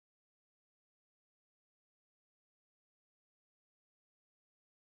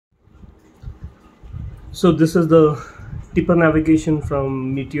So this is the tipper navigation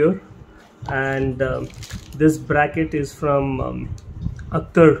from Meteor, and this bracket is from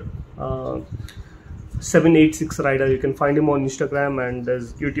Akhtar 786 rider. You can find him on Instagram and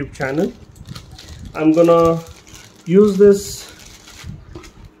his YouTube channel. I'm gonna use this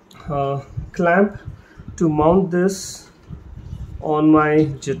clamp to mount this on my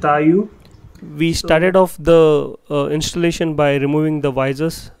Jatayu. We started off the installation by removing the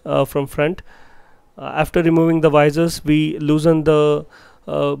visors from front. After removing the visors, we loosened the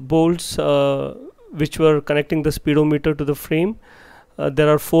bolts which were connecting the speedometer to the frame. There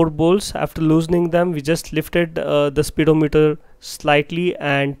are 4 bolts. After loosening them, we just lifted the speedometer slightly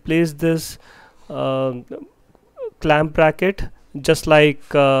and placed this clamp bracket, just like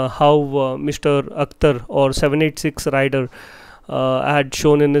how Mr. Akhtar or 786 rider had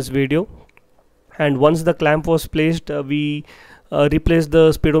shown in his video. And once the clamp was placed, we replaced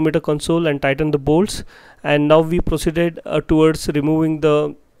the speedometer console and tightened the bolts, and now we proceeded towards removing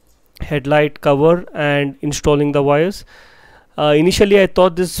the headlight cover and installing the wires. Initially I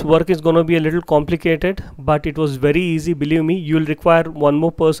thought this work is going to be a little complicated, but it was very easy. Believe me, you will require one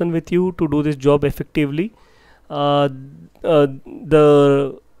more person with you to do this job effectively. The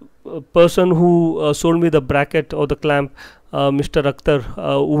person who sold me the bracket or the clamp, Mr. Akhtar,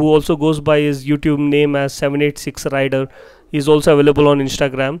 who also goes by his YouTube name as 786 rider, is also available on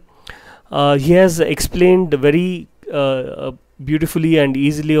Instagram. He has explained very beautifully and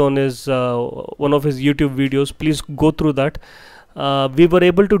easily on his one of his YouTube videos. Please go through that. We were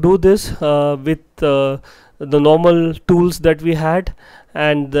able to do this with the normal tools that we had,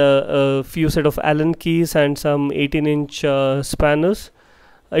 and a few set of Allen keys and some 18-inch spanners.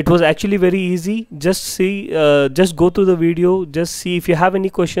 It was actually very easy. Just go through the video. Just see. If you have any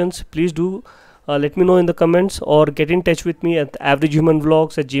questions, please do let me know in the comments, or get in touch with me at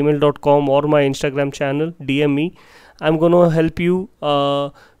averagehumanvlogs@gmail.com or my Instagram channel. DM me. I'm gonna help you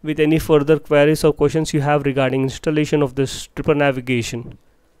with any further queries or questions you have regarding installation of this tripper navigation.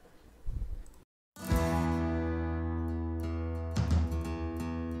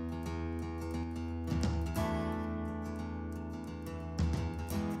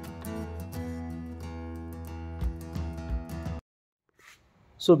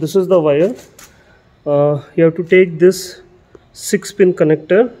 So this is the wire. You have to take this 6-pin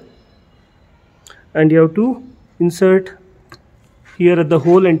connector and you have to insert here at the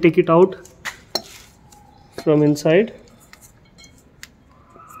hole and take it out from inside.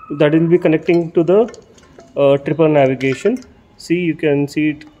 That will be connecting to the tripper navigation. See, you can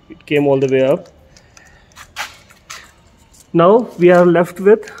see it came all the way up. Now we are left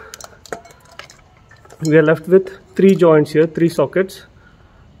with 3 joints here, 3 sockets.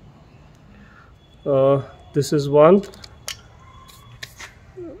 This is one,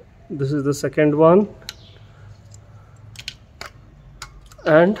 this is the second one,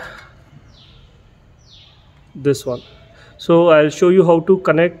 and this one. So I'll show you how to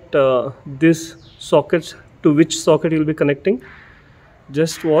connect this sockets to which socket you'll be connecting.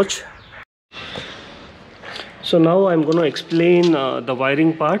 Just watch. So now I'm going to explain the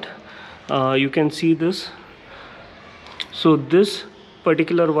wiring part. You can see this. So this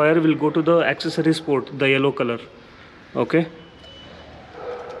particular wire will go to the accessories port, the yellow color. Okay,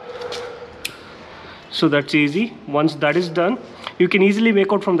 so that's easy. Once that is done, you can easily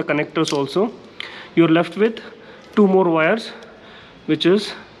make out from the connectors also. You're left with 2 more wires, which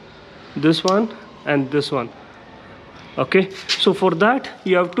is this one and this one. Okay, so for that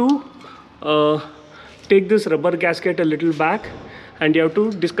you have to take this rubber gasket a little back, and you have to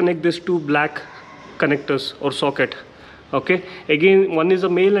disconnect these 2 black connectors or socket. Okay, again, one is a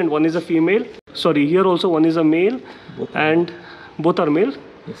male and one is a female. Sorry, here also one is a male and both are male.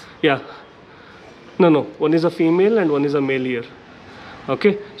 Yes. Yeah, no, one is a female and one is a male here.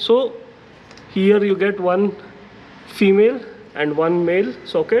 Okay, so here you get one female and one male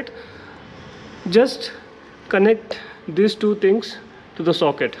socket. Just connect these 2 things to the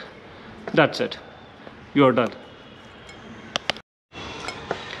socket. That's it, you are done.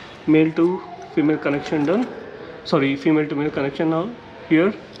 Male to female connection done. Sorry, female to male connection now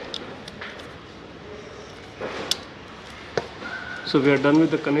here. So we are done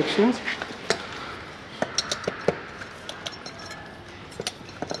with the connection.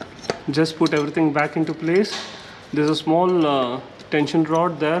 Just put everything back into place. There's a small tension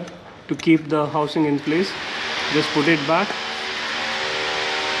rod there to keep the housing in place. Just put it back.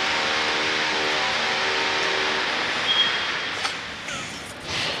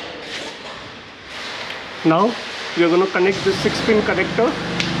 Now we are going to connect this 6-pin connector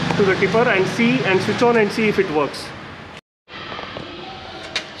to the tipper and switch on and see if it works.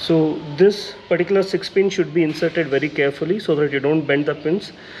 So So this particular 6-pin should be inserted very carefully so that you don't bend the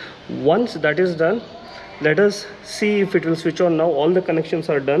pins. Once that is done, let us see if it will switch on. Now all the connections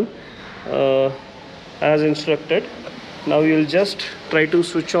are done as instructed. Now you will just try to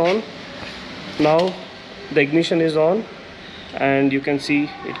switch on. Now the ignition is on and you can see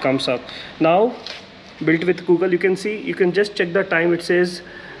it comes up. Now built with Google, you can see, you can just check the time. It says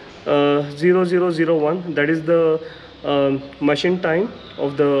 0001, that is the machine time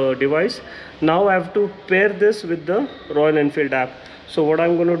of the device. Now I have to pair this with the Royal Enfield app. So what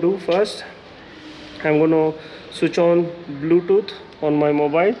I'm going to do first, I'm going to switch on Bluetooth on my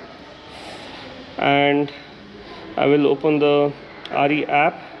mobile and I will open the RE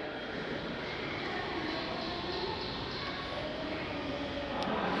app.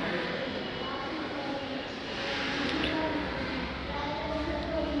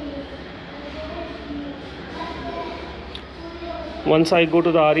 Once I go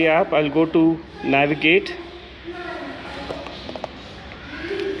to the RE app, I'll go to navigate.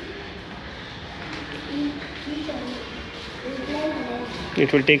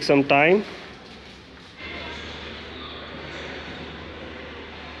 It will take some time.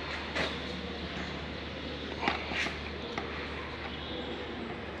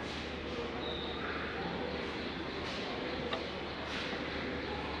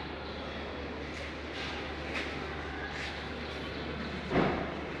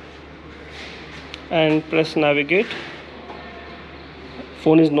 And press navigate.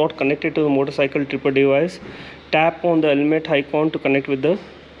 Phone is not connected to the motorcycle tripper device. Tap on the helmet icon to connect with the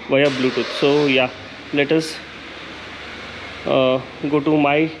via Bluetooth. So yeah, let us go to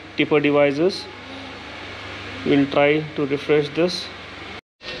my tripper devices. We'll try to refresh this.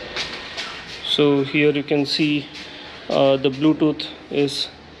 So here you can see the Bluetooth is.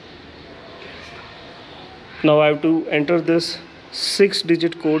 Now I have to enter this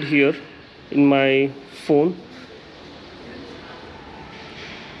 6-digit code here in my phone.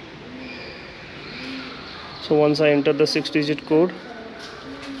 So once I enter the 6-digit code,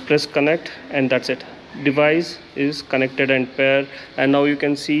 press connect and that's it. Device is connected and paired, and now you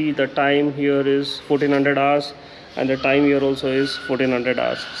can see the time here is 1400 hours and the time here also is 1400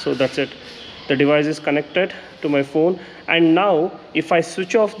 hours. So that's it. The device is connected to my phone, and now if I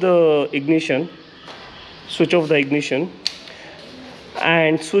switch off the ignition,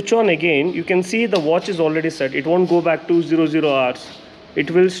 and switch on again, you can see the watch is already set. It won't go back to 00 hours. It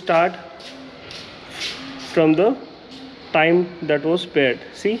will start from the time that was paired.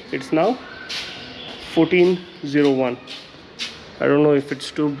 See, it's now 14:01. I don't know if it's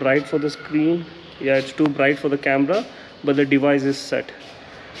too bright for the screen. Yeah, it's too bright for the camera, but the device is set.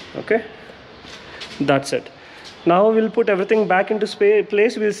 Okay, that's it. Now we'll put everything back into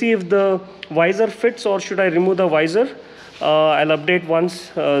place. We'll see if the visor fits or should I remove the visor. I'll update once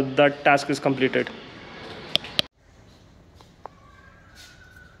that task is completed.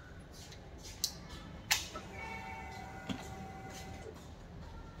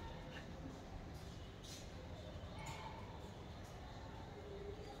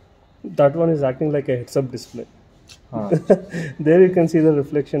 That one is acting like a heads-up display. There you can see the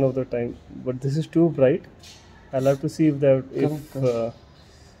reflection of the time, but this is too bright. I'll have to see if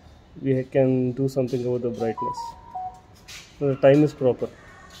we can do something about the brightness. So the time is proper.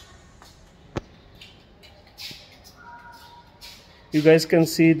 You guys can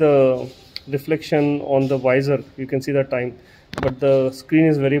see the reflection on the visor. You can see the time, but the screen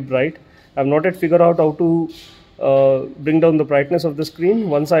is very bright. I've not yet figured out how to bring down the brightness of the screen.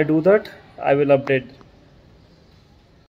 Once I do that, I will update.